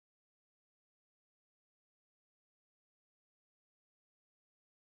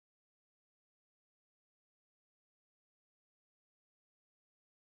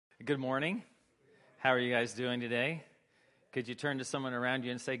Good morning. How are you guys doing today? Could you turn to someone around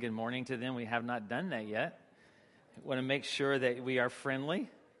you and say good morning to them? We have not done that yet. I want to make sure that we are friendly.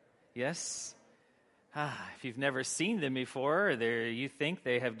 Yes? If you've never seen them before, or you think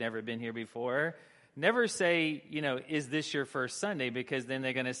they have never been here before, never say, is this your first Sunday? Because then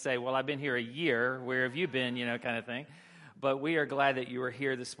they're going to say, well, I've been here a year. Where have you been? Kind of thing. But we are glad that you are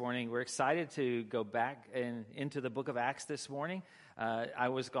here this morning. We're excited to go back into the book of Acts this morning. I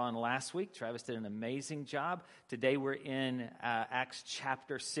was gone last week. Travis did an amazing job. Today we're in Acts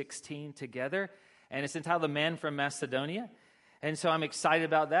chapter 16 together, and it's entitled The Man from Macedonia. And so I'm excited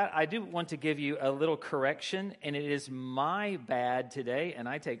about that. I do want to give you a little correction, and it is my bad today, and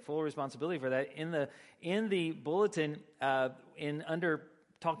I take full responsibility for that. In the bulletin, under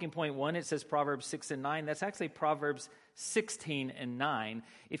talking point 1, it says Proverbs 6 and 9. That's actually Proverbs 16 and 9.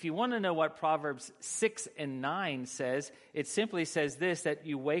 If you want to know what Proverbs 6 and 9 says, it simply says this, that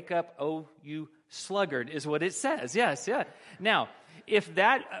you wake up, oh, you sluggard, is what it says. Yes, yeah. Now, if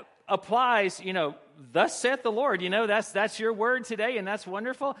that applies, thus saith the Lord, that's your word today, and that's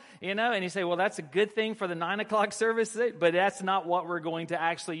wonderful, and you say, well, that's a good thing for the 9 o'clock service, but that's not what we're going to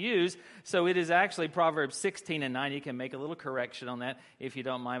actually use. So it is actually Proverbs 16 and 9. You can make a little correction on that if you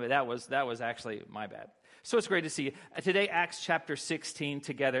don't mind, but that was actually my bad. So it's great to see you. Today, Acts chapter 16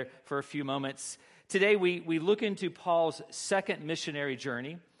 together for a few moments. Today, we look into Paul's second missionary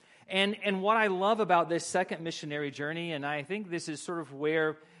journey. And what I love about this second missionary journey, and I think this is sort of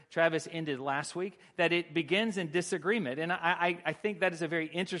where Travis ended last week, that it begins in disagreement. And I think that is a very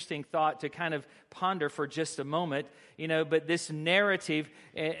interesting thought to kind of ponder for just a moment. But this narrative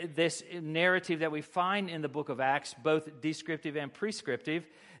that we find in the book of Acts, both descriptive and prescriptive,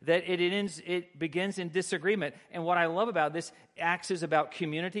 that it begins in disagreement. And what I love about this, Acts is about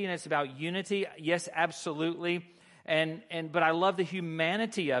community and it's about unity. Yes, absolutely. But I love the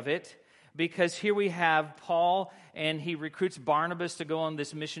humanity of it, because here we have Paul, and he recruits Barnabas to go on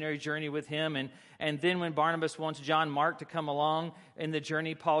this missionary journey with him. And then when Barnabas wants John Mark to come along in the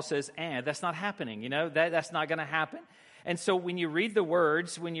journey, Paul says, that's not happening. That's not going to happen. And so when you read the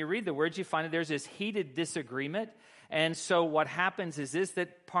words, you find that there's this heated disagreement. And so what happens is this,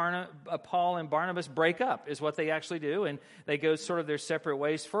 that Paul and Barnabas break up, is what they actually do. And they go sort of their separate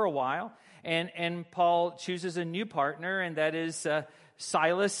ways for a while. And Paul chooses a new partner, and that is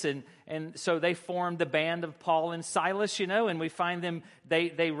Silas, and so they formed the band of Paul and Silas, and we find them,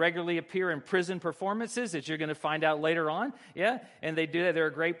 they regularly appear in prison performances that you're going to find out later on, and they do that. They're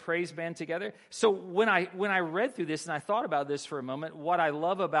a great praise band together. So when I read through this and I thought about this for a moment, what I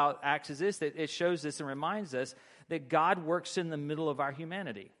love about Acts is this, that it shows this and reminds us that God works in the middle of our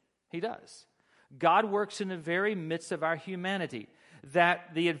humanity. He does. God works in the very midst of our humanity.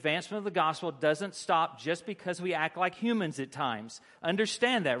 That the advancement of the gospel doesn't stop just because we act like humans at times.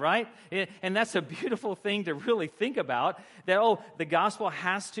 Understand that, right? And that's a beautiful thing to really think about, that, the gospel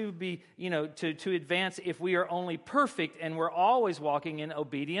has to be, to advance if we are only perfect and we're always walking in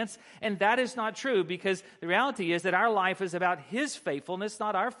obedience. And that is not true, because the reality is that our life is about His faithfulness,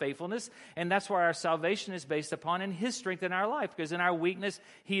 not our faithfulness. And that's why our salvation is based upon in His strength in our life, because in our weakness,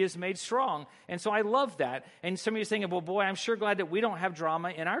 He is made strong. And so I love that. And some of you are saying, well, boy, I'm sure glad that we don't have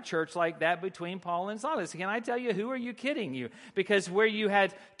drama in our church like that between Paul and Silas. Can I tell you, who are you kidding you? Because where you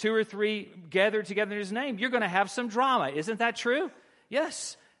had 2 or 3 gathered together in His name, you're going to have some drama. Isn't that true?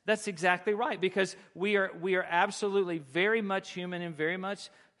 Yes, that's exactly right, because we are absolutely very much human and very much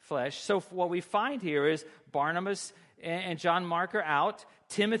flesh. So what we find here is Barnabas and John Mark are out.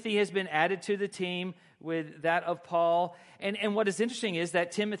 Timothy has been added to the team with that of Paul. And what is interesting is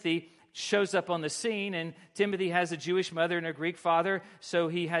that Timothy shows up on the scene, and Timothy has a Jewish mother and a Greek father, so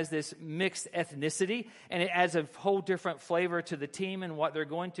he has this mixed ethnicity, and it adds a whole different flavor to the team and what they're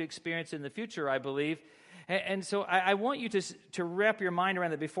going to experience in the future, I believe. And so I want you to wrap your mind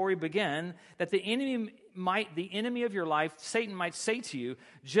around that before we begin, that the enemy of your life, Satan, might say to you,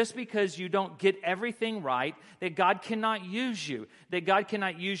 just because you don't get everything right, that God cannot use you. That God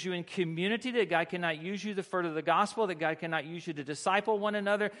cannot use you in community, that God cannot use you to further the gospel, that God cannot use you to disciple one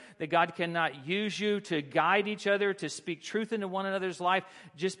another, that God cannot use you to guide each other, to speak truth into one another's life,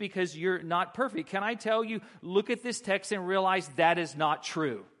 just because you're not perfect. Can I tell you, look at this text and realize that is not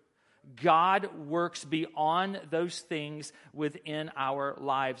true. God works beyond those things within our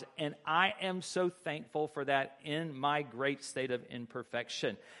lives. And I am so thankful for that in my great state of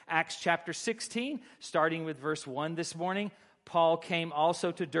imperfection. Acts chapter 16, starting with verse 1 this morning. Paul came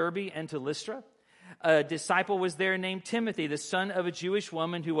also to Derbe and to Lystra. A disciple was there named Timothy, the son of a Jewish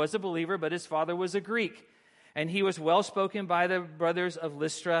woman who was a believer, but his father was a Greek. And he was well spoken by the brothers of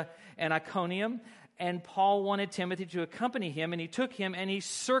Lystra and Iconium. and Paul wanted Timothy to accompany him, and he took him and he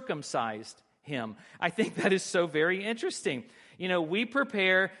circumcised him. I think that is so very interesting. We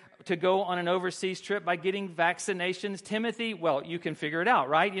prepare to go on an overseas trip by getting vaccinations. Timothy, well, you can figure it out,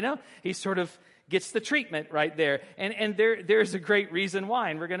 right? He sort of gets the treatment right there. And there's a great reason why.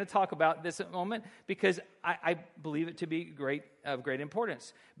 And we're going to talk about this in a moment because I believe it to be of great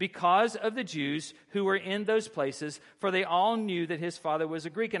importance. Because of the Jews who were in those places, for they all knew that his father was a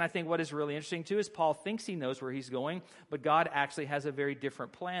Greek. And I think what is really interesting too is Paul thinks he knows where he's going, but God actually has a very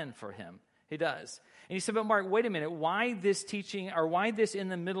different plan for him. He does. And he said, but Mark, wait a minute. Why this teaching, or why this in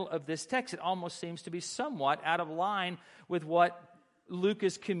the middle of this text? It almost seems to be somewhat out of line with what Luke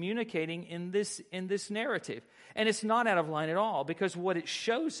is communicating in this narrative. And it's not out of line at all, because what it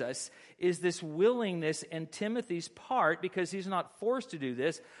shows us is this willingness in Timothy's part, because he's not forced to do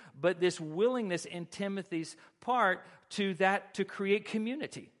this, but this willingness in Timothy's part to create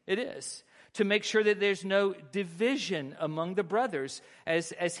community. It is. To make sure that there's no division among the brothers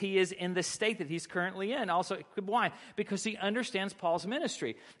as he is in the state that he's currently in. Also, why? Because he understands Paul's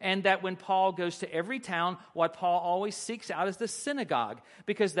ministry. And that when Paul goes to every town, what Paul always seeks out is the synagogue,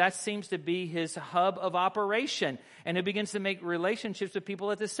 because that seems to be his hub of operation. And he begins to make relationships with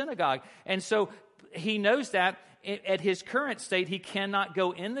people at the synagogue. And so he knows that at his current state, he cannot go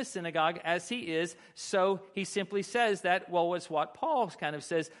in the synagogue as he is, so he simply says that, well, it's what Paul kind of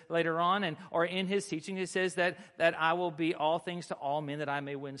says later on, or in his teaching, he says that I will be all things to all men, that I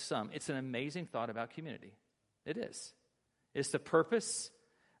may win some. It's an amazing thought about community. It is. It's the purpose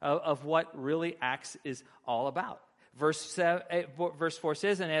of what really Acts is all about. Verse 4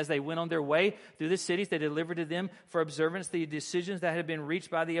 says, and as they went on their way through the cities, they delivered to them for observance the decisions that had been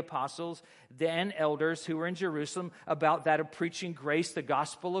reached by the apostles and elders who were in Jerusalem about that of preaching grace, the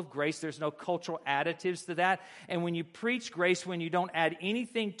gospel of grace. There's no cultural additives to that. And when you preach grace, when you don't add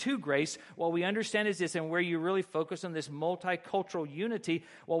anything to grace, what we understand is this, and where you really focus on this multicultural unity,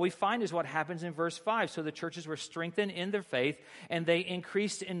 what we find is what happens in verse 5. So the churches were strengthened in their faith, and they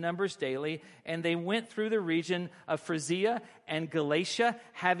increased in numbers daily, and they went through the region of Phrygia and Galatia,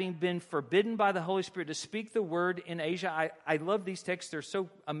 having been forbidden by the Holy Spirit to speak the word in Asia. I love these texts. They're so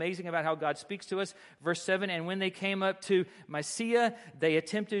amazing about how God speaks to us. Verse 7, and when they came up to Mysia, they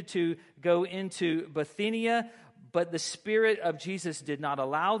attempted to go into Bithynia, but the Spirit of Jesus did not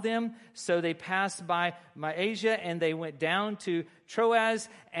allow them. So they passed by Mysia, and they went down to Troas,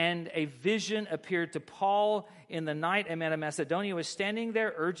 and a vision appeared to Paul in the night. A man of Macedonia was standing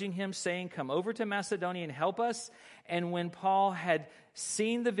there, urging him, saying, come over to Macedonia and help us. And when Paul had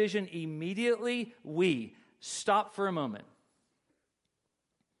seen the vision, immediately we stopped for a moment.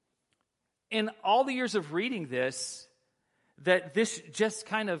 In all the years of reading this, that this just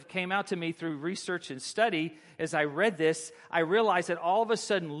kind of came out to me through research and study. As I read this, I realized that all of a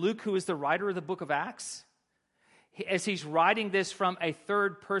sudden Luke, who is the writer of the book of Acts, as he's writing this from a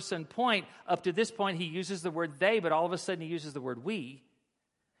third person point, up to this point he uses the word they, but all of a sudden he uses the word we.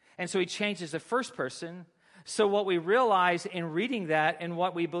 And so he changes the first person. So what we realize in reading that and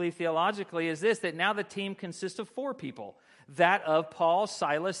what we believe theologically is this, that now the team consists of 4 people. That of Paul,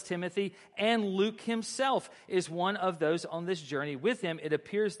 Silas, Timothy, and Luke himself is one of those on this journey with him. It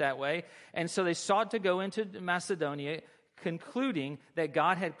appears that way. And so they sought to go into Macedonia, concluding that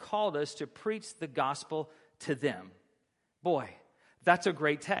God had called us to preach the gospel to them. Boy, that's a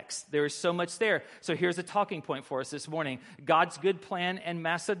great text. There is so much there. So here's a talking point for us this morning. God's good plan and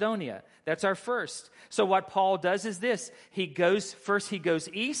Macedonia. That's our first. So what Paul does is this. He goes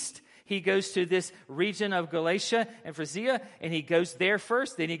east. He goes to this region of Galatia and Phrygia, and he goes there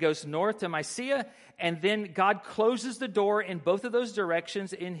first. Then he goes north to Mysia, and then God closes the door in both of those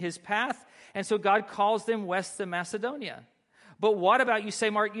directions in his path. And so God calls them west to Macedonia. But what about, you say,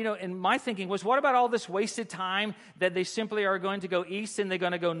 Mark, and my thinking was, what about all this wasted time that they simply are going to go east and they're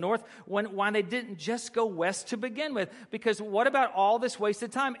going to go north why they didn't just go west to begin with? Because what about all this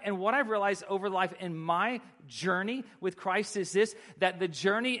wasted time? And what I've realized over life in my journey with Christ is this, that the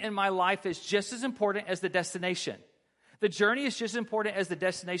journey in my life is just as important as the destination. The journey is just as important as the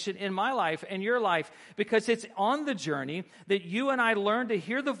destination in my life and your life, because it's on the journey that you and I learn to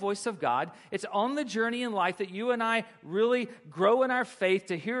hear the voice of God. It's on the journey in life that you and I really grow in our faith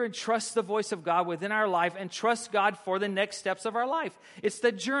to hear and trust the voice of God within our life and trust God for the next steps of our life. It's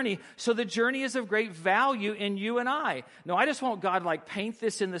the journey. So the journey is of great value in you and I. No, I just want God paint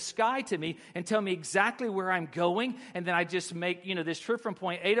this in the sky to me and tell me exactly where I'm going. And then I just make, this trip from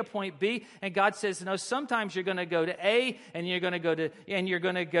point A to point B. And God says, no, sometimes you're going to go to A A, and you're going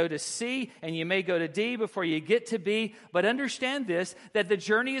to go to C, and you may go to D before you get to B. But understand this, that the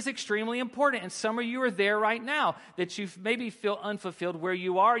journey is extremely important. And some of you are there right now, that you maybe feel unfulfilled where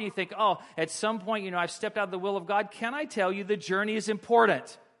you are. You think, oh, at some point, I've stepped out of the will of God. Can I tell you the journey is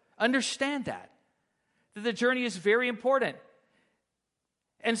important? Understand that the journey is very important.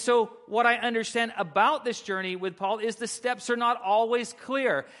 And so what I understand about this journey with Paul is the steps are not always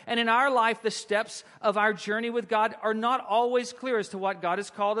clear. And in our life, the steps of our journey with God are not always clear as to what God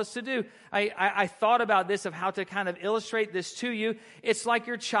has called us to do. I thought about this, of how to kind of illustrate this to you. It's like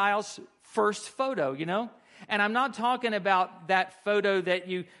your child's first photo, And I'm not talking about that photo that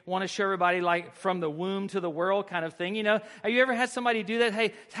you want to show everybody, like from the womb to the world kind of thing. Have you ever had somebody do that?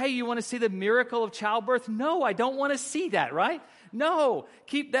 Hey, you want to see the miracle of childbirth? No, I don't want to see that, right? No,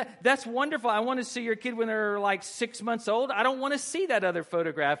 keep that. That's wonderful. I want to see your kid when they're like 6 months old. I don't want to see that other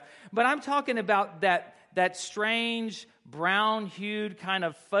photograph. But I'm talking about that strange, brown-hued, kind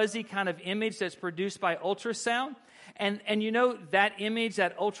of fuzzy kind of image that's produced by ultrasound. And that image,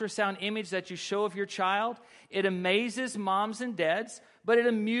 that ultrasound image that you show of your child, it amazes moms and dads, but it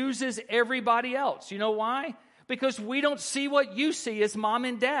amuses everybody else. You know why? Because we don't see what you see as mom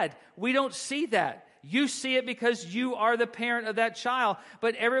and dad. We don't see that. You see it because you are the parent of that child,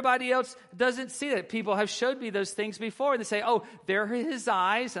 but everybody else doesn't see that. People have showed me those things before. They say, oh, there are his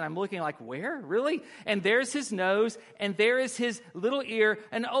eyes. And I'm looking like, where? Really? And there's his nose. And there is his little ear.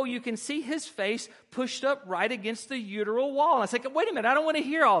 And oh, you can see his face pushed up right against the uteral wall. And I was like, wait a minute, I don't want to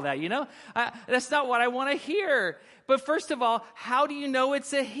hear all that, That's not what I want to hear. But first of all, how do you know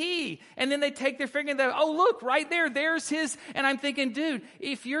it's a he? And then they take their finger and they go, oh, look, right there's his. And I'm thinking, dude,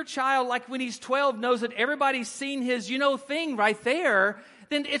 if your child, like when he's 12, knows that everybody's seen his, thing right there,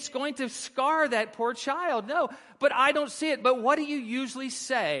 then it's going to scar that poor child. No, but I don't see it. But what do you usually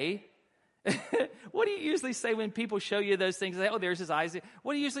say? What do you usually say when people show you those things? They say, oh, there's his eyes.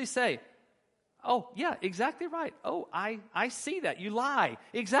 What do you usually say? Oh, yeah, exactly right. Oh, I see that. You lie.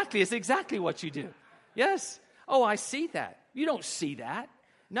 Exactly. It's exactly what you do. Yes. Oh, I see that. You don't see that.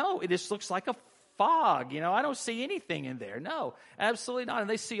 No, it just looks like a fog. I don't see anything in there. No, absolutely not. And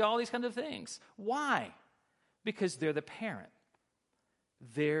they see all these kinds of things. Why? Because they're the parent.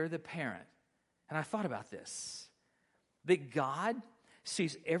 They're the parent. And I thought about this, that God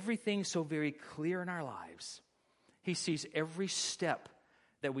sees everything so very clear in our lives. He sees every step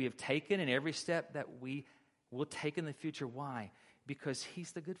that we have taken and every step that we will take in the future. Why? Because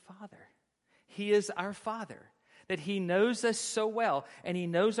He's the good Father. He is our Father. That He knows us so well, and He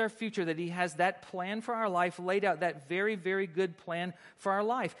knows our future, that He has that plan for our life laid out, that very, very good plan for our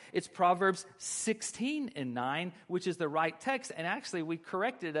life. It's Proverbs 16:9, which is the right text. And actually, we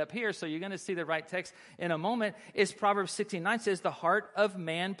corrected it up here, so you're going to see the right text in a moment. Is Proverbs 16:9 says, the heart of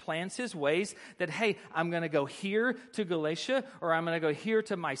man plans his ways, that, hey, I'm going to go here to Galatia, or I'm going to go here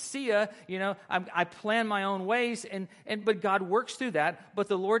to Mysia. I plan my own ways, but God works through that, but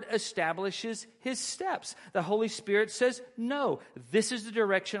the Lord establishes His steps. The Holy Spirit says, no, this is the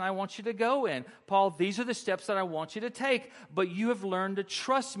direction I want you to go in. Paul, these are the steps that I want you to take, but you have learned to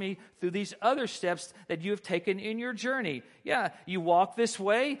trust me through these other steps that you have taken in your journey. Yeah, you walk this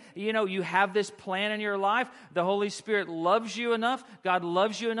way, you have this plan in your life. The Holy Spirit loves you enough. God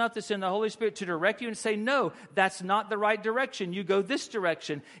loves you enough to send the Holy Spirit to direct you and say, no, that's not the right direction. You go this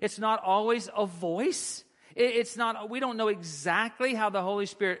direction. It's not always a voice. It's not, we don't know exactly how the Holy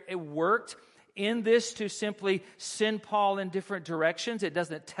Spirit worked in this to simply send Paul in different directions. It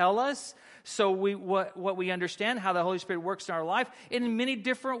doesn't tell us. So what we understand how the Holy Spirit works in our life in many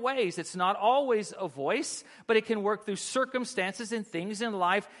different ways. It's not always a voice, but it can work through circumstances and things in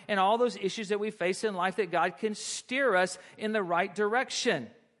life and all those issues that we face in life, that God can steer us in the right direction.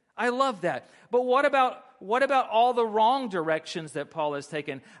 I love that. But what about all the wrong directions that Paul has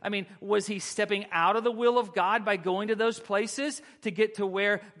taken? I mean, was he stepping out of the will of God by going to those places to get to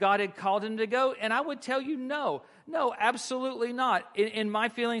where God had called him to go? And I would tell you, no, absolutely not. In my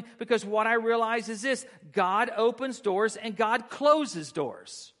feeling, because what I realize is this: God opens doors and God closes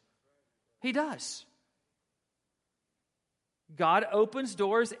doors. He does. God opens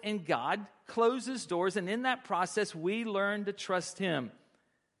doors and God closes doors. And in that process, we learn to trust Him.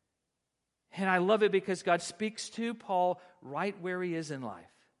 And I love it because God speaks to Paul right where he is in life.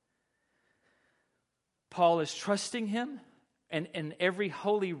 Paul is trusting Him, and every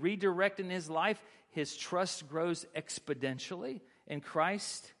holy redirect in his life, his trust grows exponentially in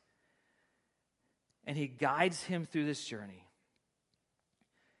Christ, and He guides him through this journey.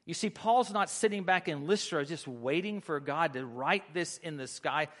 You see, Paul's not sitting back in Lystra just waiting for God to write this in the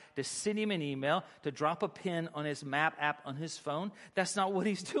sky, to send him an email, to drop a pin on his map app on his phone. That's not what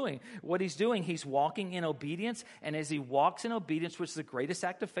he's doing. What he's doing, he's walking in obedience, and as he walks in obedience, which is the greatest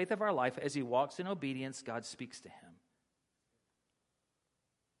act of faith of our life, as he walks in obedience, God speaks to him.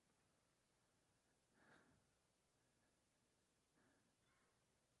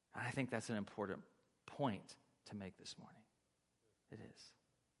 I think that's an important point to make this morning. It is.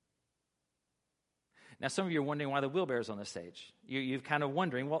 Now, some of you are wondering why the wheelbarrow's on the stage. You're kind of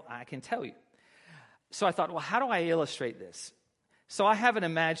wondering, well, I can tell you. So I thought, well, how do I illustrate this? So I have an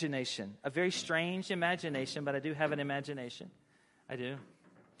imagination, a very strange imagination, but I do have an imagination. I do.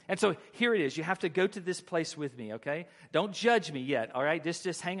 And so here it is. You have to go to this place with me, okay? Don't judge me yet, all right?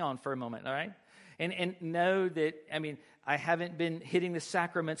 Just hang on for a moment, all right? And know that, I haven't been hitting the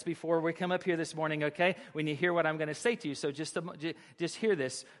sacraments before we come up here this morning, okay? When you hear what I'm going to say to you, so just hear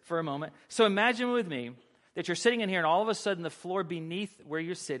this for a moment. So imagine with me that you're sitting in here and all of a sudden the floor beneath where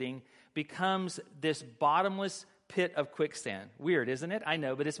you're sitting becomes this bottomless pit of quicksand. Weird, isn't it? I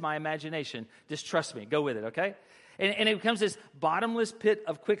know, but it's my imagination. Just trust me. Go with it, okay? And it becomes this bottomless pit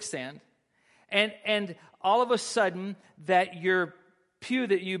of quicksand. And all of a sudden that your pew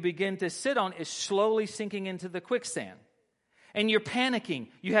that you begin to sit on is slowly sinking into the quicksand. And you're panicking.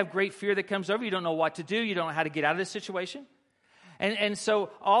 You have great fear that comes over. You don't know what to do. You don't know how to get out of this situation. And so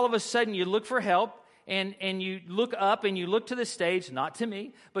all of a sudden you look for help and you look up and you look to the stage, not to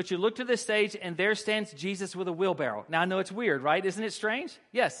me, but you look to the stage and there stands Jesus with a wheelbarrow. Now I know it's weird, right? Isn't it strange?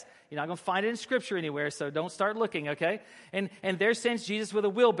 Yes. You're not going to find it in Scripture anywhere, so don't start looking, okay? And there stands Jesus with a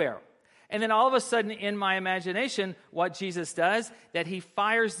wheelbarrow. And then all of a sudden, in my imagination, what Jesus does, that he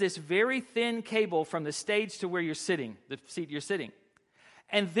fires this very thin cable from the stage to where you're sitting, the seat you're sitting.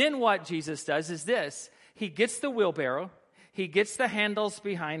 And then what Jesus does is this. He gets the wheelbarrow. He gets the handles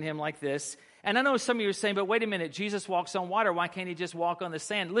behind him like this. And I know some of you are saying, but wait a minute, Jesus walks on water. Why can't he just walk on the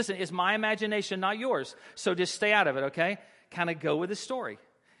sand? Listen, it's my imagination, not yours. So just stay out of it, okay? Kind of go with the story.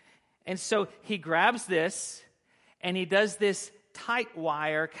 And so he grabs this, and he does this tight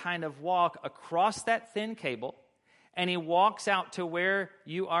wire kind of walk across that thin cable, and he walks out to where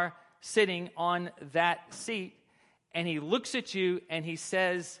you are sitting on that seat, and he looks at you and he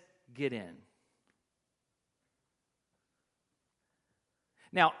says, "Get in."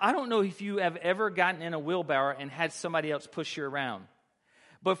 Now, I don't know if you have ever gotten in a wheelbarrow and had somebody else push you around,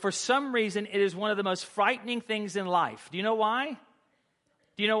 but for some reason, it is one of the most frightening things in life. Do you know why?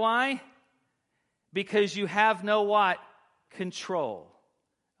 Do you know why? Because you have no what? Control.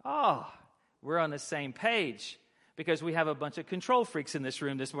 Oh, we're on the same page because we have a bunch of control freaks in this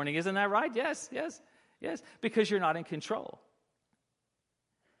room this morning. Isn't that right? Yes. Because you're not in control.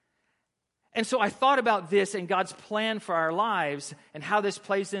 And so I thought about this and God's plan for our lives and how this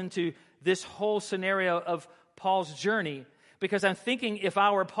plays into this whole scenario of Paul's journey, because I'm thinking if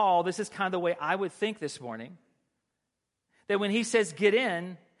I were Paul, this is kind of the way I would think this morning. That when he says get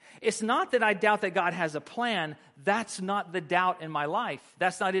in, it's not that I doubt that God has a plan. That's not the doubt in my life.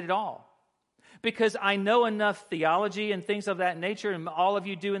 That's not it at all. Because I know enough theology and things of that nature, and all of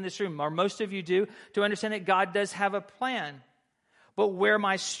you do in this room, or most of you do, to understand that God does have a plan. But where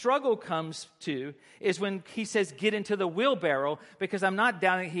my struggle comes to is when he says get into the wheelbarrow, because I'm not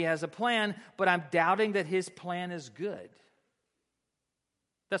doubting he has a plan, but I'm doubting that his plan is good.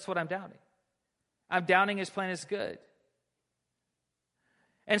 That's what I'm doubting. I'm doubting his plan is good.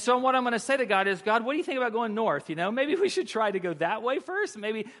 And so what I'm going to say to God is, God, what do you think about going north? Maybe we should try to go that way first.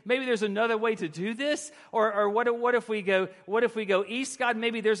 Maybe there's another way to do this. Or what if we go east? God,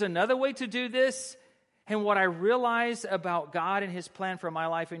 maybe there's another way to do this. And what I realize about God and his plan for my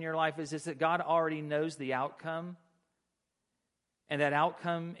life and your life is that God already knows the outcome. And that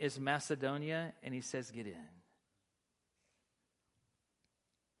outcome is Macedonia. And he says, get in.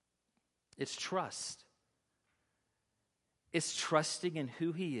 It's trust. It's trusting in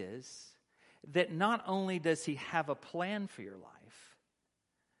who he is, that not only does he have a plan for your life,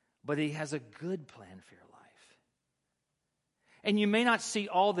 but he has a good plan for your life. And you may not see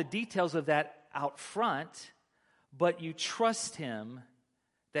all the details of that out front, but you trust him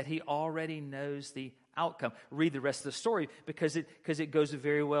that he already knows the outcome. Read the rest of the story because it goes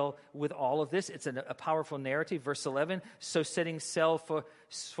very well with all of this. It's a powerful narrative. Verse 11, so setting sail for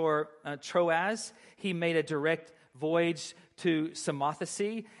Troas, he made a direct voyage to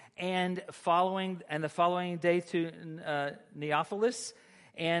Samothrace, and the following day to Neapolis.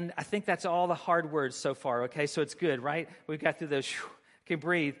 And I think that's all the hard words so far, okay? So it's good, right? We've got through those. Okay,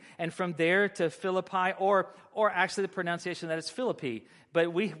 breathe. And from there to Philippi, or actually the pronunciation that is Philippi.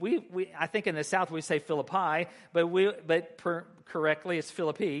 But we I think in the South we say Philippi, but correctly it's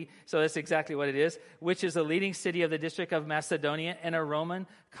Philippi. So that's exactly what it is, which is a leading city of the district of Macedonia and a Roman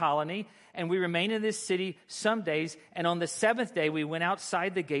colony. And we remained in this city some days, and on the seventh day we went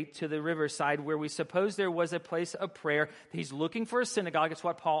outside the gate to the riverside, where we supposed there was a place of prayer. He's looking for a synagogue. It's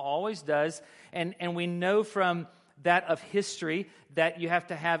what Paul always does. And we know from that of history that you have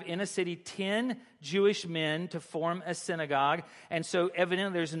to have in a city 10 Jewish men to form a synagogue. And so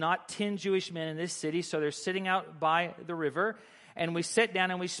evidently there's not 10 Jewish men in this city, so they're sitting out by the river. And we sat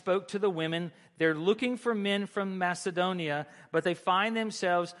down and we spoke to the women. They're looking for men from Macedonia, but they find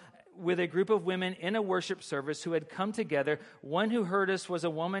themselves with a group of women in a worship service who had come together. One who heard us was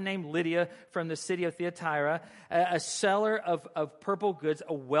a woman named Lydia from the city of Thyatira, a seller of purple goods,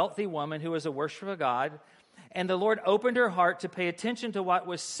 a wealthy woman who was a worshiper of God. And the Lord opened her heart to pay attention to what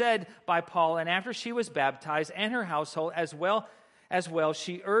was said by Paul. And after she was baptized, and her household as well,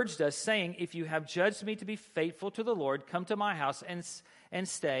 she urged us, saying, "If you have judged me to be faithful to the Lord, come to my house and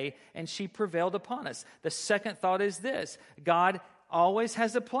stay." And she prevailed upon us. The second thought is this: God always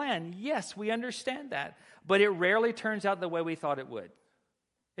has a plan. Yes, we understand that. But it rarely turns out the way we thought it would.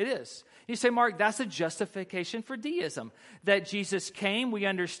 It is. You say, Mark, that's a justification for deism. That Jesus came, we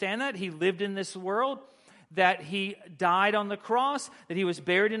understand that. He lived in this world. That he died on the cross, that he was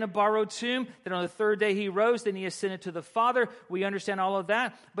buried in a borrowed tomb, that on the third day he rose, then he ascended to the Father. We understand all of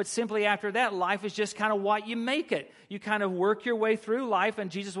that. But simply after that, life is just kind of what you make it. You kind of work your way through life, and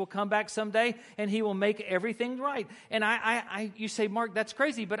Jesus will come back someday, and he will make everything right. And you say, Mark, that's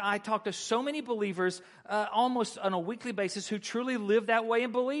crazy, but I talk to so many believers almost on a weekly basis who truly live that way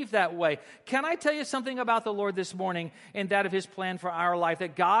and believe that way. Can I tell you something about the Lord this morning and that of his plan for our life?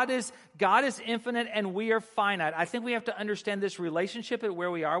 That God is infinite and we are finite. I think we have to understand this relationship at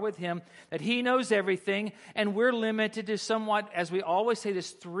where we are with him, that he knows everything, and we're limited to somewhat, as we always say,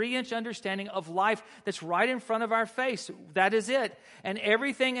 this 3-inch understanding of life that's right in front of our face. That is it. And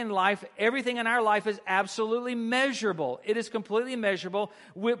everything in life, everything in our life is absolutely measurable. It is completely measurable.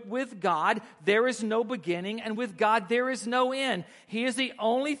 With God, there is no beginning, and with God, there is no end. He is the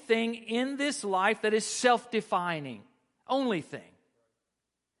only thing in this life that is self-defining. Only thing.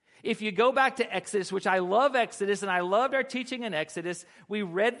 If you go back to Exodus, which I love Exodus, and I loved our teaching in Exodus, we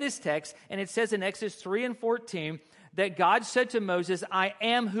read this text, and it says in Exodus 3:14 that God said to Moses, "I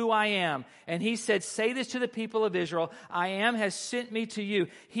am who I am." And he said, "Say this to the people of Israel, I am has sent me to you."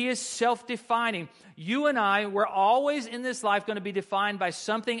 He is self-defining. You and I, we're always in this life going to be defined by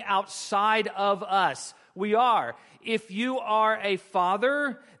something outside of us. We are. If you are a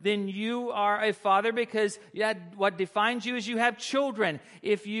father, then you are a father because what defines you is you have children.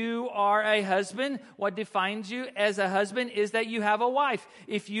 If you are a husband, what defines you as a husband is that you have a wife.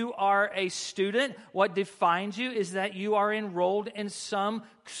 If you are a student, what defines you is that you are enrolled in some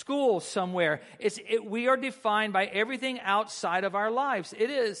school somewhere. We are defined by everything outside of our lives.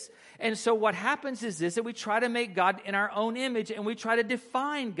 It is. And so what happens is this, that we try to make God in our own image, and we try to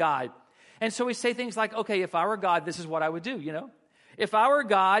define God. And so we say things like, okay, if I were God, this is what I would do, you know. If I were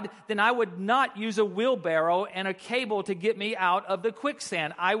God, then I would not use a wheelbarrow and a cable to get me out of the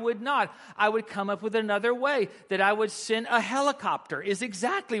quicksand. I would not. I would come up with another way, that I would send a helicopter is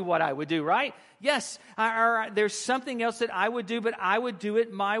exactly what I would do, right? Yes, there's something else that I would do, but I would do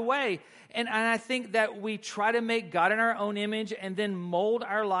it my way. And I think that we try to make God in our own image and then mold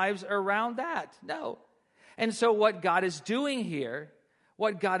our lives around that. No. And so what God is doing here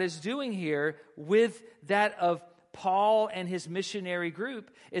with that of Paul and his missionary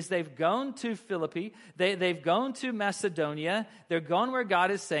group is they've gone to Philippi, they've gone to Macedonia, they're gone where God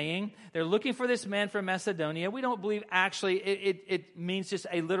is saying, they're looking for this man from Macedonia. We don't believe actually it means just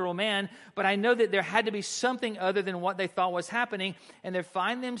a literal man, but I know that there had to be something other than what they thought was happening, and they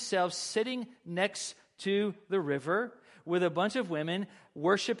find themselves sitting next to the river with a bunch of women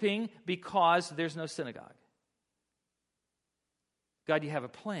worshiping because there's no synagogue. God, you have a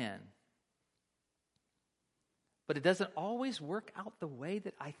plan. But it doesn't always work out the way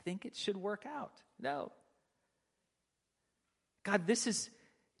that I think it should work out. No. God, this is,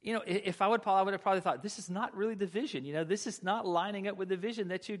 if I would, Paul, I would have probably thought, this is not really the vision. This is not lining up with the vision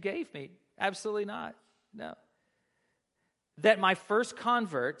that you gave me. Absolutely not. No. That my first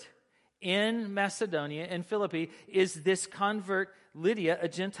convert in Macedonia, in Philippi, is this convert, Lydia, a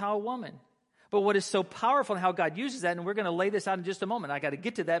Gentile woman. But what is so powerful and how God uses that, and we're going to lay this out in just a moment. I got to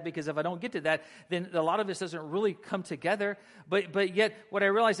get to that, because if I don't get to that, then a lot of this doesn't really come together. But yet, what I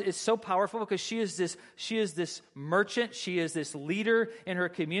realize is so powerful, because she is this merchant, she is this leader in her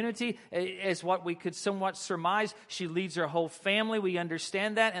community, as what we could somewhat surmise. She leads her whole family. We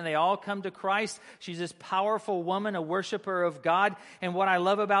understand that, and they all come to Christ. She's this powerful woman, a worshiper of God. And what I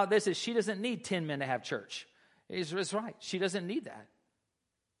love about this is she doesn't need 10 men to have church. It's right. She doesn't need that.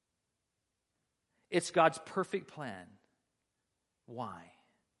 It's God's perfect plan. Why?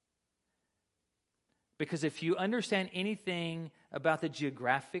 Because if you understand anything about the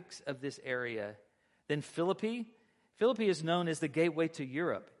geographics of this area, then Philippi is known as the gateway to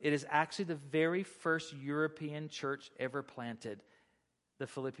Europe. It is actually the very first European church ever planted, the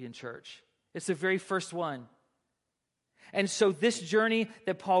Philippian church. It's the very first one. And so this journey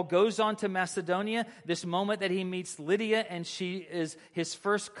that Paul goes on to Macedonia, this moment that he meets Lydia and she is his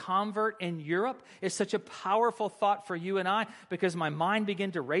first convert in Europe, is such a powerful thought for you and I, because my mind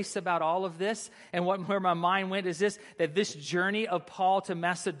began to race about all of this. And where my mind went is this, that this journey of Paul to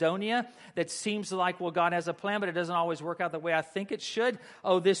Macedonia that seems like, well, God has a plan, but it doesn't always work out the way I think it should.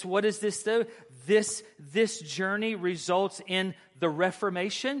 What does this do? This journey results in the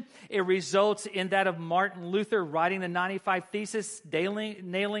Reformation. It results in that of Martin Luther writing the 95 Thesis,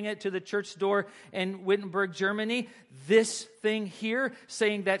 nailing it to the church door in Wittenberg, Germany. This thing here,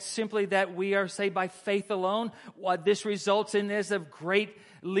 saying that simply that we are saved by faith alone, what this results in is of great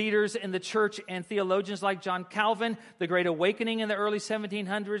leaders in the church and theologians like John Calvin, the Great Awakening in the early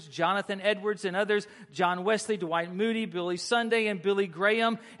 1700s, Jonathan Edwards and others, John Wesley, Dwight Moody, Billy Sunday, and Billy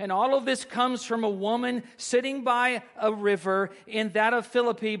Graham. And all of this comes from a woman sitting by a river in that of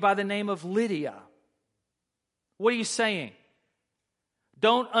Philippi by the name of Lydia. What are you saying?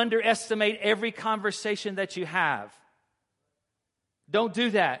 Don't underestimate every conversation that you have. Don't do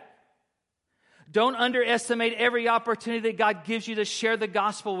that. Don't underestimate every opportunity that God gives you to share the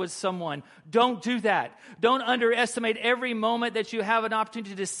gospel with someone. Don't do that. Don't underestimate every moment that you have an opportunity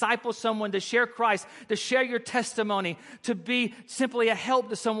to disciple someone, to share Christ, to share your testimony, to be simply a help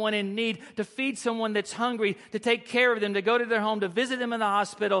to someone in need, to feed someone that's hungry, to take care of them, to go to their home, to visit them in the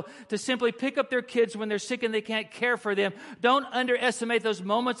hospital, to simply pick up their kids when they're sick and they can't care for them. Don't underestimate those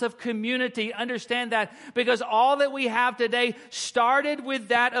moments of community. Understand that, because all that we have today started with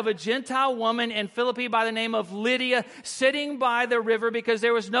that of a Gentile woman in Philippi by the name of Lydia, sitting by the river because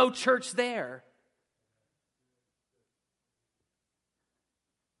there was no church there.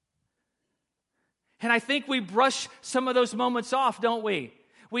 And I think we brush some of those moments off, don't we?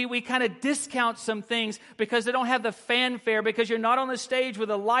 We kind of discount some things because they don't have the fanfare, because you're not on the stage with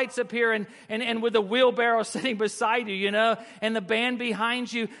the lights up here and with the wheelbarrow sitting beside you, and the band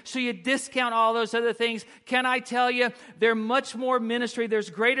behind you. So you discount all those other things. Can I tell you, there's much more ministry. There's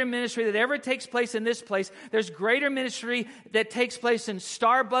greater ministry that ever takes place in this place. There's greater ministry that takes place in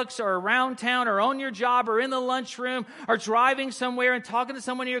Starbucks or around town or on your job or in the lunchroom or driving somewhere and talking to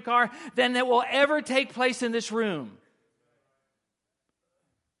someone in your car than that will ever take place in this room.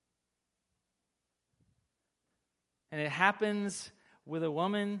 And it happens with a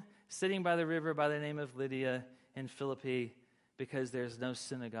woman sitting by the river by the name of Lydia in Philippi because there's no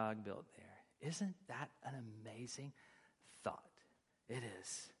synagogue built there. Isn't that an amazing thought? It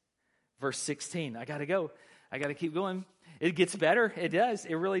is. Verse 16. I got to go. I got to keep going. It gets better. It does.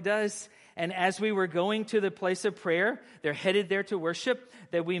 It really does. And as we were going to the place of prayer, they're headed there to worship,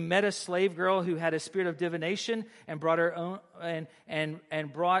 that we met a slave girl who had a spirit of divination and brought her own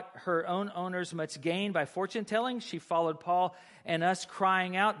and brought her own owners much gain by fortune telling. She followed Paul and us,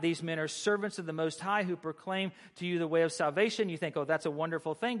 crying out, "These men are servants of the Most High who proclaim to you the way of salvation." You think, oh, that's a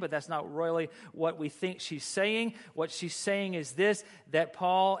wonderful thing, but that's not really what we think she's saying. What she's saying is this, that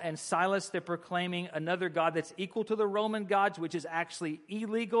Paul and Silas, they're proclaiming another God that's equal to the Roman gods, which is actually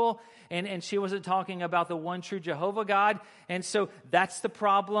illegal. And she wasn't talking about the one true Jehovah God. And so that's the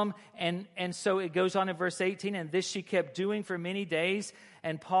problem. And so it goes on in verse 18, and this she kept doing for many days.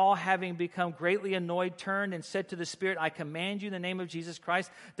 And Paul, having become greatly annoyed, turned and said to the Spirit, "I command you in the name of Jesus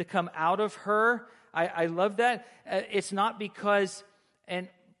Christ to come out of her." I love that. It's not because, and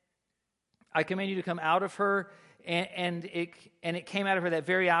I command you to come out of her, and it came out of her that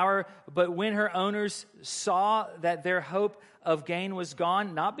very hour. But when her owners saw that their hope of gain was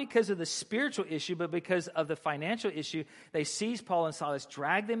gone, not because of the spiritual issue, but because of the financial issue, they seized Paul and Silas,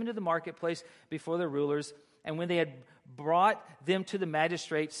 dragged them into the marketplace before the rulers. And when they had brought them to the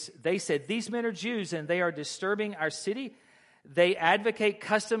magistrates, they said, "These men are Jews, and they are disturbing our city. They advocate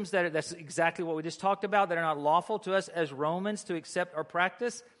customs that's exactly what we just talked about, that are not lawful to us as Romans to accept or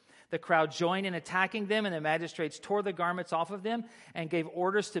practice. The crowd joined in attacking them, and the magistrates tore the garments off of them and gave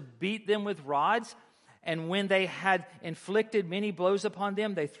orders to beat them with rods. And when they had inflicted many blows upon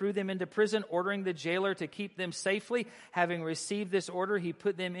them, they threw them into prison, ordering the jailer to keep them safely. Having received this order, he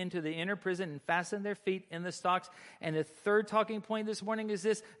put them into the inner prison and fastened their feet in the stocks. And the third talking point this morning is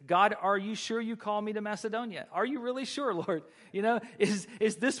this: God, are you sure you call me to Macedonia? Are you really sure, Lord?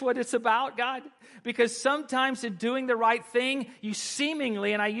 Is this what it's about, God? Because sometimes in doing the right thing, you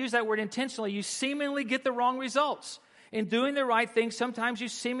seemingly, and I use that word intentionally, you seemingly get the wrong results. In doing the right thing, sometimes you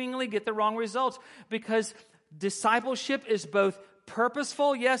seemingly get the wrong results, because discipleship is both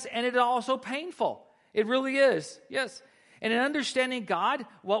purposeful, yes, and it is also painful. It really is, yes. And in understanding God,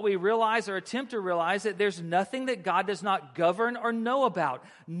 what we realize or attempt to realize that there's nothing that God does not govern or know about.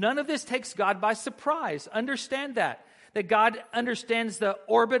 None of this takes God by surprise. Understand that. That God understands the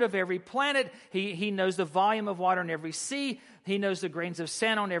orbit of every planet. He knows the volume of water in every sea. He knows the grains of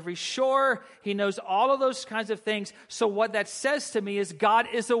sand on every shore. He knows all of those kinds of things. So what that says to me is God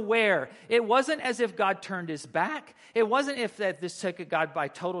is aware. It wasn't as if God turned his back. It wasn't if that this took God by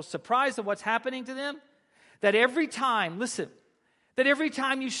total surprise of what's happening to them. That every time, listen, that every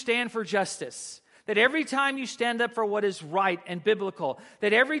time you stand for justice, that every time you stand up for what is right and biblical,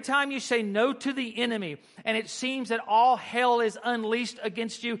 that every time you say no to the enemy, and it seems that all hell is unleashed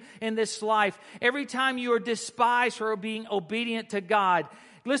against you in this life, every time you are despised for being obedient to God,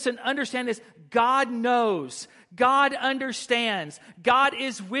 listen, understand this: God knows, God understands, God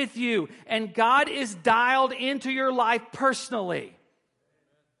is with you, and God is dialed into your life personally.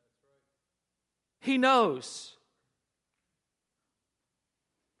 He knows.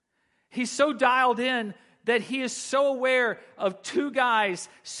 He's so dialed in that he is so aware of two guys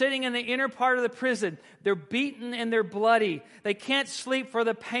sitting in the inner part of the prison. They're beaten and they're bloody. They can't sleep for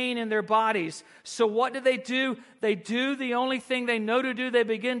the pain in their bodies. So what do? They do the only thing they know to do. They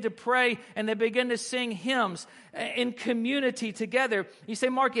begin to pray and they begin to sing hymns in community together. You say,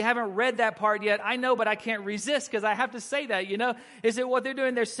 Mark, you haven't read that part yet. I know, but I can't resist because I have to say that, Is it what they're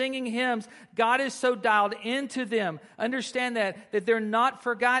doing? They're singing hymns. God is so dialed into them. Understand that they're not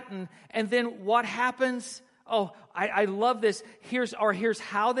forgotten. And then what happens? Oh, I love this. Here's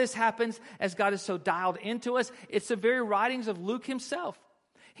how this happens as God is so dialed into us. It's the very writings of Luke himself.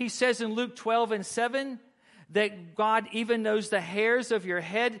 He says in Luke 12:7 that God even knows the hairs of your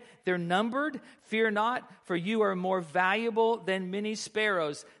head. They're numbered. Fear not, for you are more valuable than many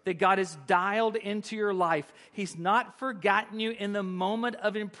sparrows. That God is dialed into your life. He's not forgotten you in the moment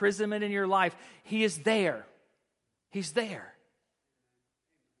of imprisonment in your life. He is there. He's there.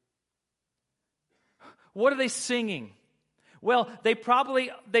 What are they singing? Well,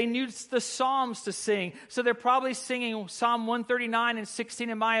 they knew the Psalms to sing. So they're probably singing Psalm 139 and 16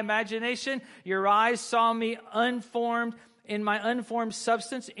 in my imagination. Your eyes saw me unformed. In my unformed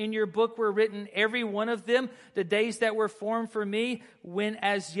substance, in your book were written, every one of them, the days that were formed for me, when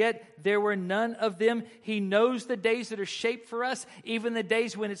as yet there were none of them. He knows the days that are shaped for us, even the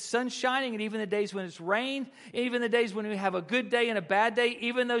days when it's sun shining, and even the days when it's rain, even the days when we have a good day and a bad day,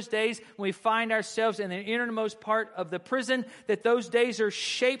 even those days when we find ourselves in the innermost part of the prison, that those days are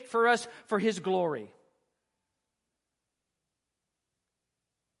shaped for us for His glory.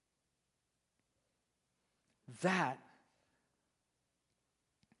 That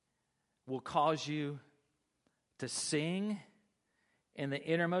will cause you to sing in the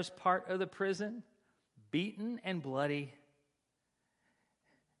innermost part of the prison, beaten and bloody,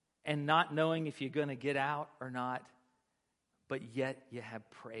 and not knowing if you're going to get out or not, but yet you have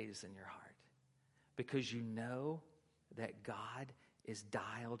praise in your heart because you know that God is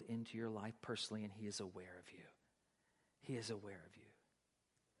dialed into your life personally and He is aware of you. He is aware of you.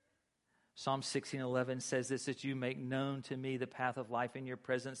 Psalm 16:11 says this, that you make known to me the path of life. In your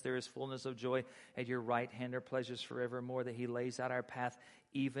presence there is fullness of joy. At your right hand are pleasures forevermore. That He lays out our path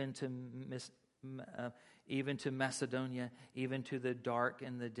even to Macedonia, even to the dark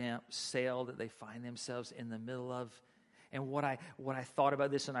and the damp sail that they find themselves in the middle of. And what I thought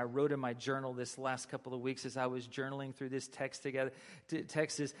about this, and I wrote in my journal this last couple of weeks as I was journaling through this text together.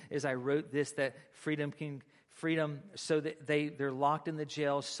 As I wrote this, that freedom, so that they're locked in the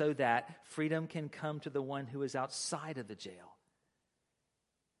jail, so that freedom can come to the one who is outside of the jail.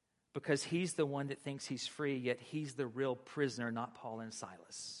 Because he's the one that thinks he's free, yet he's the real prisoner, not Paul and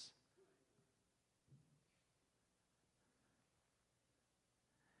Silas.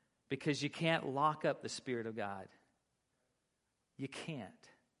 Because you can't lock up the Spirit of God. You can't.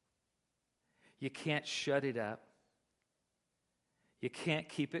 You can't shut it up. You can't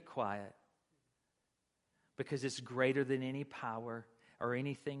keep it quiet. Because it's greater than any power or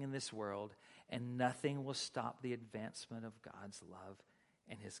anything in this world, and nothing will stop the advancement of God's love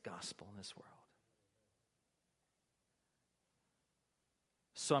and his gospel in this world.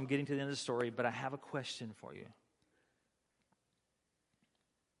 So I'm getting to the end of the story, but I have a question for you.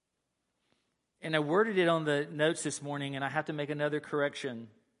 And I worded it on the notes this morning, and I have to make another correction.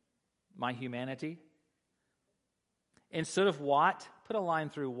 My humanity. Instead of what, put a line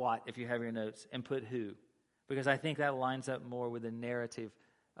through what if you have your notes, and put who. Because I think that lines up more with the narrative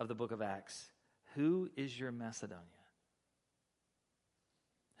of the book of Acts. Who is your Macedonia?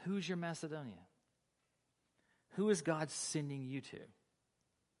 Who's your Macedonia? Who is God sending you to?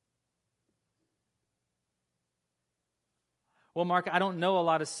 Well, Mark, I don't know a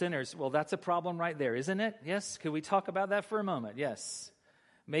lot of sinners. Well, that's a problem right there, isn't it? Yes? Could we talk about that for a moment? Yes.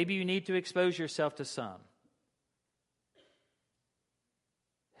 Maybe you need to expose yourself to some.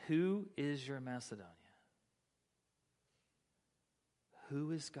 Who is your Macedonia?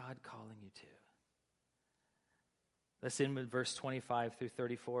 Who is God calling you to? Let's end with verse 25 through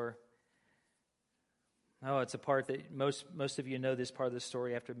 34. Oh, it's a part that most of you know this part of the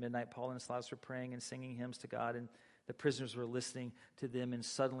story. After midnight, Paul and Silas were praying and singing hymns to God, and the prisoners were listening to them, and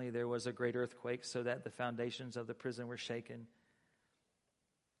suddenly there was a great earthquake, so that the foundations of the prison were shaken.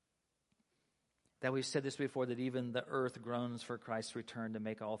 That we've said this before, that even the earth groans for Christ's return to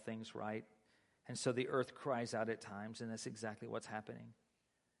make all things right. And so the earth cries out at times, and that's exactly what's happening.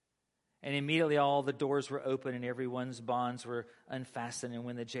 And immediately all the doors were open and everyone's bonds were unfastened. And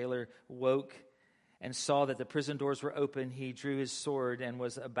when the jailer woke and saw that the prison doors were open, he drew his sword and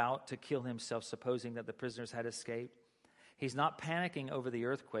was about to kill himself, supposing that the prisoners had escaped. He's not panicking over the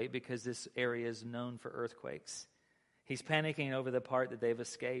earthquake because this area is known for earthquakes. He's panicking over the part that they've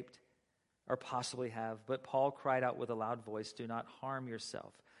escaped or possibly have. But Paul cried out with a loud voice, "Do not harm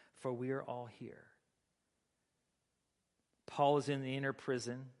yourself, for we are all here." Paul is in the inner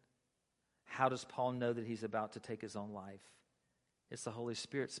prison. How does Paul know that he's about to take his own life? It's the Holy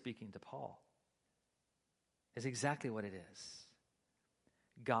Spirit speaking to Paul. It's exactly what it is.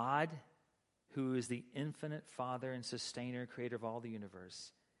 God, who is the infinite Father and sustainer, creator of all the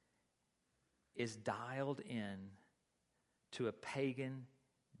universe, is dialed in to a pagan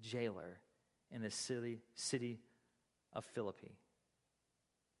jailer in the city of Philippi,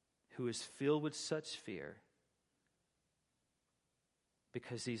 who is filled with such fear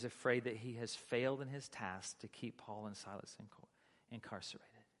because he's afraid that he has failed in his task to keep Paul and Silas incarcerated.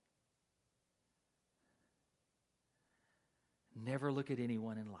 Never look at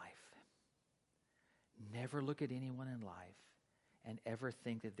anyone in life. Never look at anyone in life and ever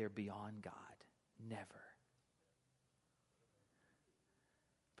think that they're beyond God. Never.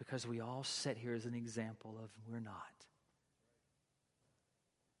 Because we all sit here as an example of we're not.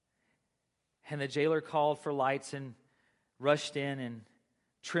 And the jailer called for lights and rushed in, and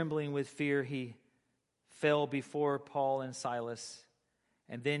trembling with fear, he fell before Paul and Silas.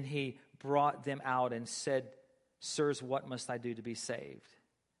 And then he brought them out and said, "Sirs, what must I do to be saved?"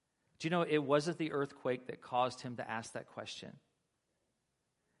 Do you know, it wasn't the earthquake that caused him to ask that question.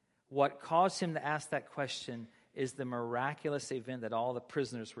 What caused him to ask that question is the miraculous event that all the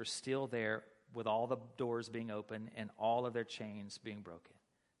prisoners were still there, with all the doors being open and all of their chains being broken.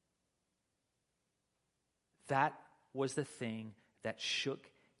 That was the thing that shook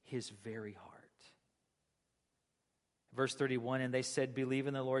his very heart. Verse 31, and they said, "Believe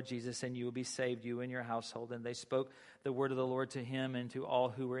in the Lord Jesus, and you will be saved, you and your household." And they spoke the word of the Lord to him and to all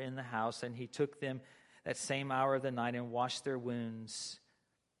who were in the house. And he took them that same hour of the night and washed their wounds.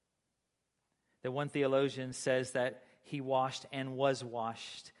 The one theologian says that he washed and was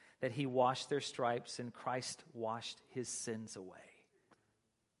washed, that he washed their stripes, and Christ washed his sins away.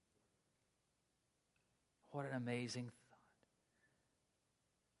 What an amazing thought.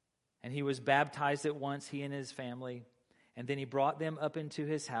 And he was baptized at once, he and his family. And then he brought them up into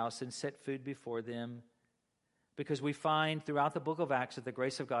his house and set food before them. Because we find throughout the book of Acts that the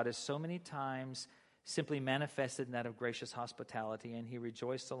grace of God is so many times simply manifested in that of gracious hospitality. And he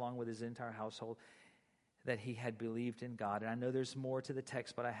rejoiced along with his entire household that he had believed in God. And I know there's more to the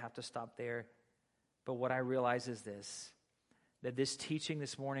text, but I have to stop there. But what I realize is this, that this teaching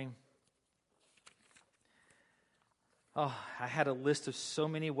this morning, I had a list of so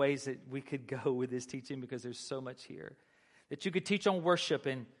many ways that we could go with this teaching because there's so much here. That you could teach on worship,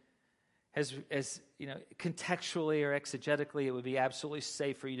 and as you know, contextually or exegetically, it would be absolutely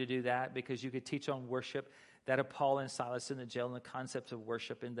safe for you to do that, because you could teach on worship, that of Paul and Silas in the jail, and the concepts of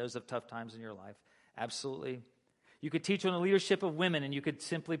worship in those of tough times in your life. Absolutely. You could teach on the leadership of women, and you could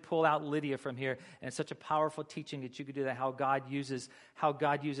simply pull out Lydia from here, and it's such a powerful teaching that you could do that, how God uses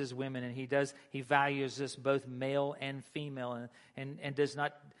women, and he values us both male and female, and does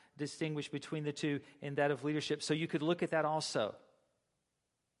not distinguish between the two in that of leadership. So you could look at that also.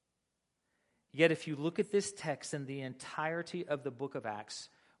 Yet if you look at this text and the entirety of the book of Acts,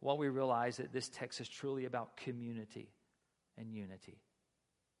 what we realize that this text is truly about community and unity.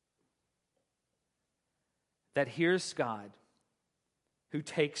 That here's God who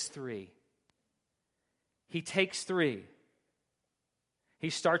takes three. He takes three. He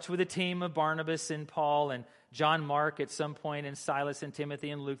starts with a team of Barnabas and Paul and John Mark at some point, and Silas and Timothy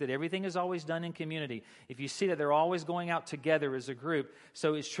and Luke, that everything is always done in community. If you see that they're always going out together as a group,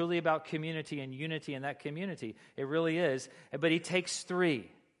 so it's truly about community and unity in that community. It really is. But he takes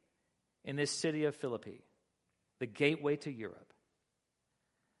three in this city of Philippi, the gateway to Europe.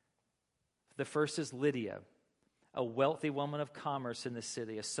 The first is Lydia, a wealthy woman of commerce in the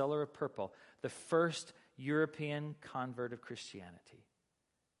city, a seller of purple, the first European convert of Christianity.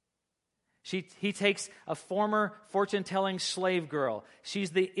 He takes a former fortune-telling slave girl.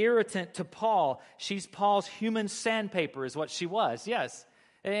 She's the irritant to Paul. She's Paul's human sandpaper is what she was, yes.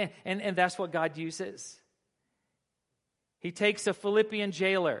 And that's what God uses. He takes a Philippian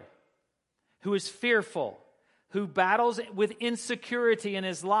jailer who is fearful, who battles with insecurity in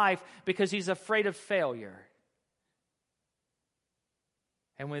his life because he's afraid of failure.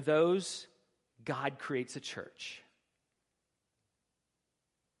 And with those, God creates a church.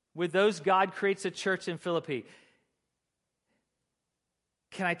 With those, God creates a church in Philippi.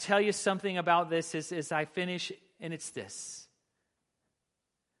 Can I tell you something about this as I finish? And it's this.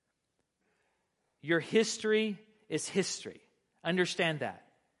 Your history is history. Understand that.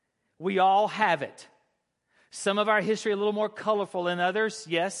 We all have it. Some of our history a little more colorful than others.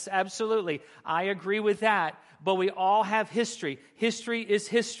 Yes, absolutely. I agree with that. But we all have history. History is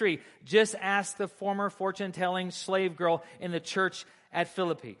history. Just ask the former fortune-telling slave girl in the church at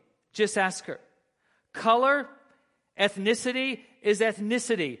Philippi. Just ask her. Color, ethnicity is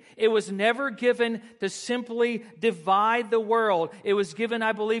ethnicity. It was never given to simply divide the world. It was given,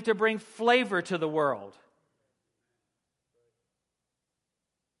 I believe, to bring flavor to the world.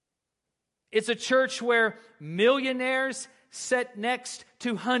 It's a church where millionaires sit next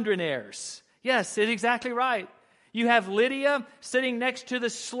to hundredaires. Yes, it's exactly right. You have Lydia sitting next to the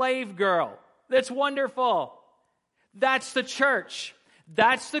slave girl. That's wonderful. That's the church.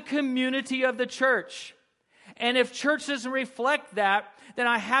 That's the community of the church. And if church doesn't reflect that, then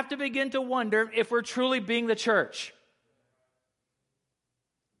I have to begin to wonder if we're truly being the church.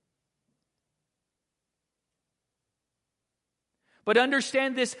 But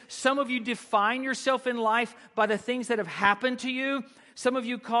understand this, some of you define yourself in life by the things that have happened to you. Some of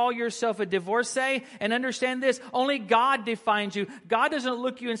you call yourself a divorcee, and understand this, only God defines you. God doesn't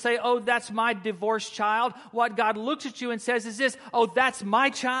look at you and say, oh, that's my divorced child. What God looks at you and says is this, oh, that's my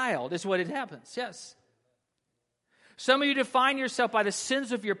child, is what it happens, yes. Some of you define yourself by the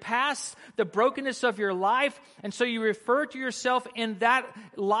sins of your past, the brokenness of your life, and so you refer to yourself in that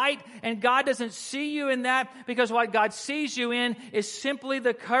light, and God doesn't see you in that, because what God sees you in is simply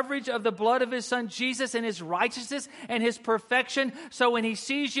the coverage of the blood of His Son Jesus and His righteousness and His perfection. So when He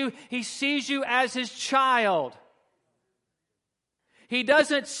sees you as His child. He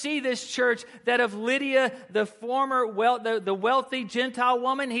doesn't see this church, that of Lydia, the former the wealthy Gentile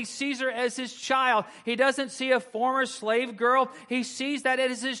woman. He sees her as His child. He doesn't see a former slave girl. He sees that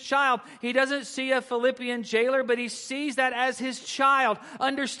as His child. He doesn't see a Philippian jailer, but He sees that as His child.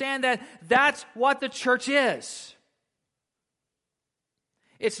 Understand that that's what the church is.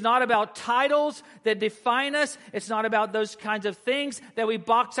 It's not about titles that define us. It's not about those kinds of things that we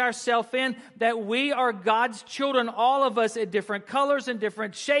box ourselves in. That we are God's children, all of us, in different colors and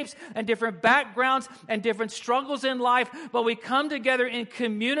different shapes and different backgrounds and different struggles in life. But we come together in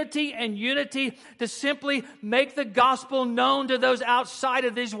community and unity to simply make the gospel known to those outside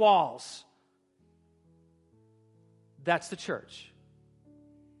of these walls. That's the church.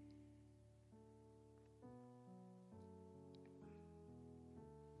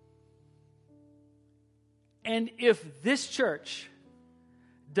 And if this church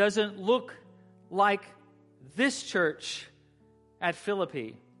doesn't look like this church at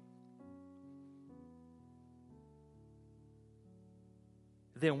Philippi,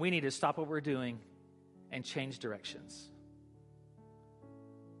 then we need to stop what we're doing and change directions.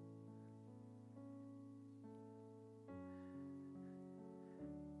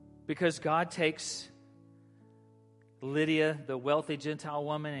 Because God takes Lydia, the wealthy Gentile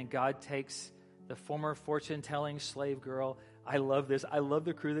woman, and God takes the former fortune-telling slave girl. I love this. I love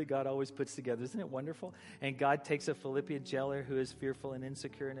the crew that God always puts together. Isn't it wonderful? And God takes a Philippian jailer who is fearful and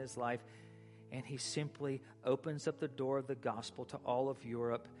insecure in his life, and He simply opens up the door of the gospel to all of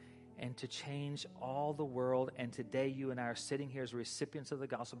Europe and to change all the world. And today you and I are sitting here as recipients of the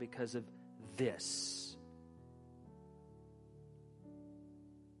gospel because of this.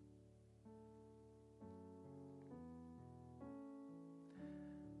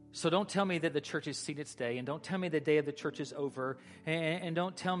 So don't tell me that the church has seen its day, and don't tell me the day of the church is over, and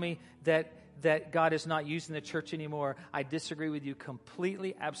don't tell me that God is not using the church anymore. I disagree with you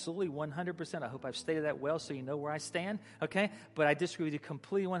completely, absolutely, 100%. I hope I've stated that well so you know where I stand, okay? But I disagree with you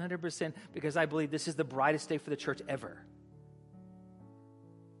completely, 100%, because I believe this is the brightest day for the church ever,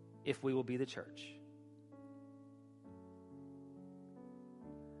 if we will be the church.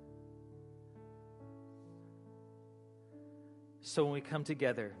 So when we come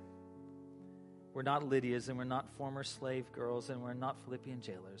together, we're not Lydias, and we're not former slave girls, and we're not Philippian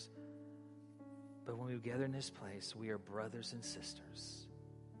jailers. But when we gather in this place, we are brothers and sisters,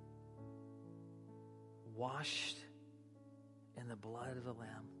 washed in the blood of the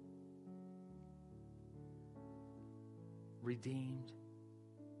Lamb, redeemed,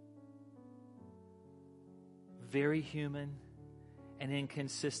 very human and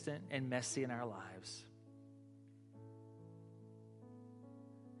inconsistent and messy in our lives.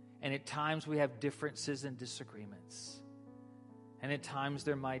 And at times we have differences and disagreements. And at times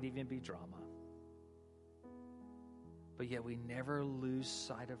there might even be drama. But yet we never lose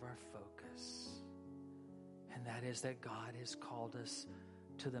sight of our focus. And that is that God has called us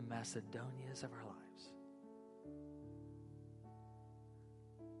to the Macedonias of our lives.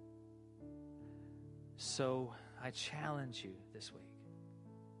 So I challenge you this week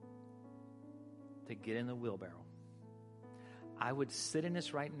to get in the wheelbarrow. I would sit in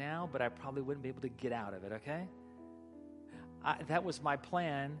this right now, but I probably wouldn't be able to get out of it, okay? That was my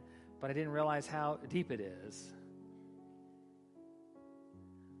plan, but I didn't realize how deep it is.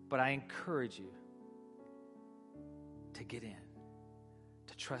 But I encourage you to get in,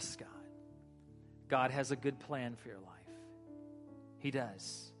 to trust God. God has a good plan for your life. He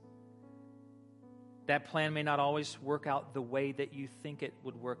does. That plan may not always work out the way that you think it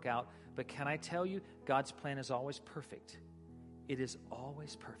would work out, but can I tell you, God's plan is always perfect. It is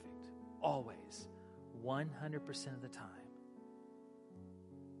always perfect. Always. 100% of the time.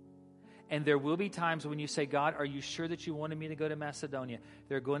 And there will be times when you say, God, are you sure that you wanted me to go to Macedonia?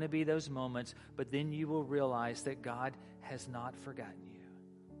 There are going to be those moments, but then you will realize that God has not forgotten you.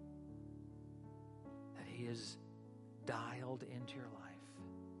 That He is dialed into your life.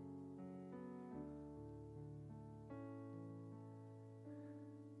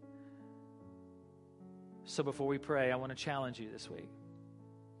 So before we pray, I want to challenge you this week.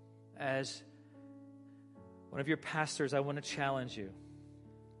 As one of your pastors, I want to challenge you.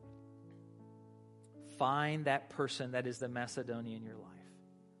 Find that person that is the Macedonia in your life.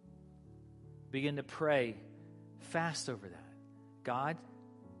 Begin to pray, fast over that. God,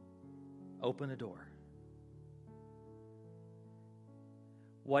 open the door.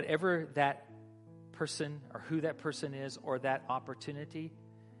 Whatever that person or who that person is or that opportunity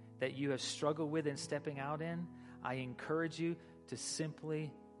that you have struggled with in stepping out in, I encourage you to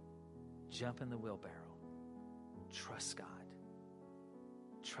simply jump in the wheelbarrow. Trust God.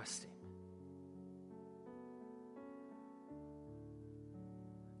 Trust Him.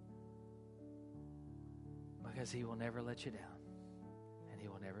 Because He will never let you down, and He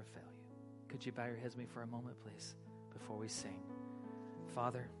will never fail you. Could you bow your heads with me for a moment, please, before we sing?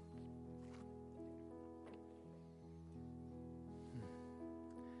 Father,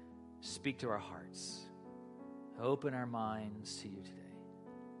 speak to our hearts. Open our minds to you today.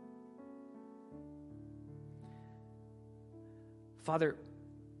 Father,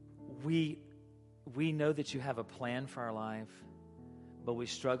 we know that you have a plan for our life, but we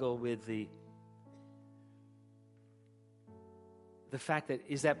struggle with the fact that,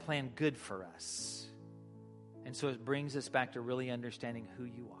 is that plan good for us? And so it brings us back to really understanding who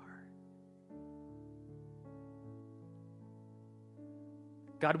you are.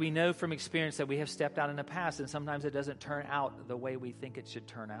 God, we know from experience that we have stepped out in the past, and sometimes it doesn't turn out the way we think it should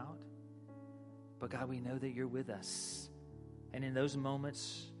turn out. But God, we know that you're with us. And in those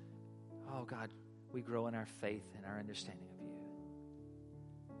moments, oh God, we grow in our faith and our understanding of you.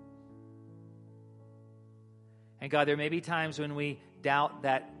 And God, there may be times when we doubt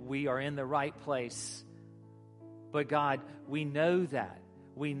that we are in the right place. But God, we know that.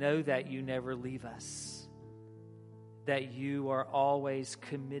 We know that you never leave us. That you are always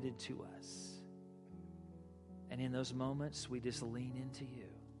committed to us. And in those moments, we just lean into you.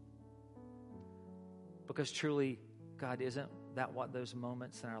 Because truly, God, isn't that what those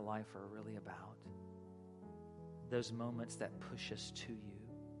moments in our life are really about? Those moments that push us to you.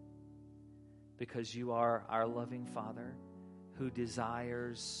 Because you are our loving Father who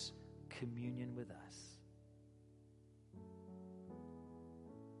desires communion with us.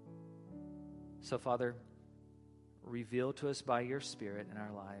 So, Father, reveal to us by your Spirit in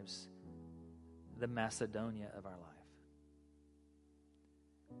our lives the Macedonia of our life.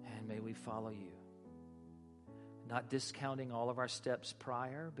 And may we follow you. Not discounting all of our steps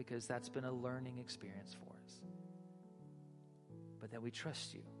prior, because that's been a learning experience for us. But that we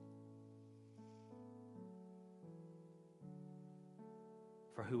trust you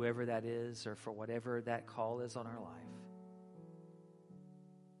for whoever that is, or for whatever that call is on our life.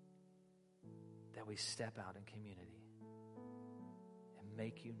 That we step out in community and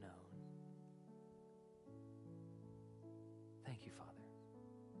make you known. Thank you, Father.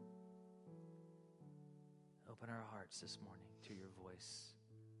 Open our hearts this morning to your voice.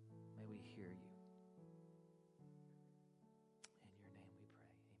 May we hear you. In your name we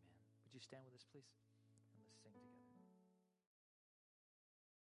pray. Amen. Would you stand with us, please? And let's sing together.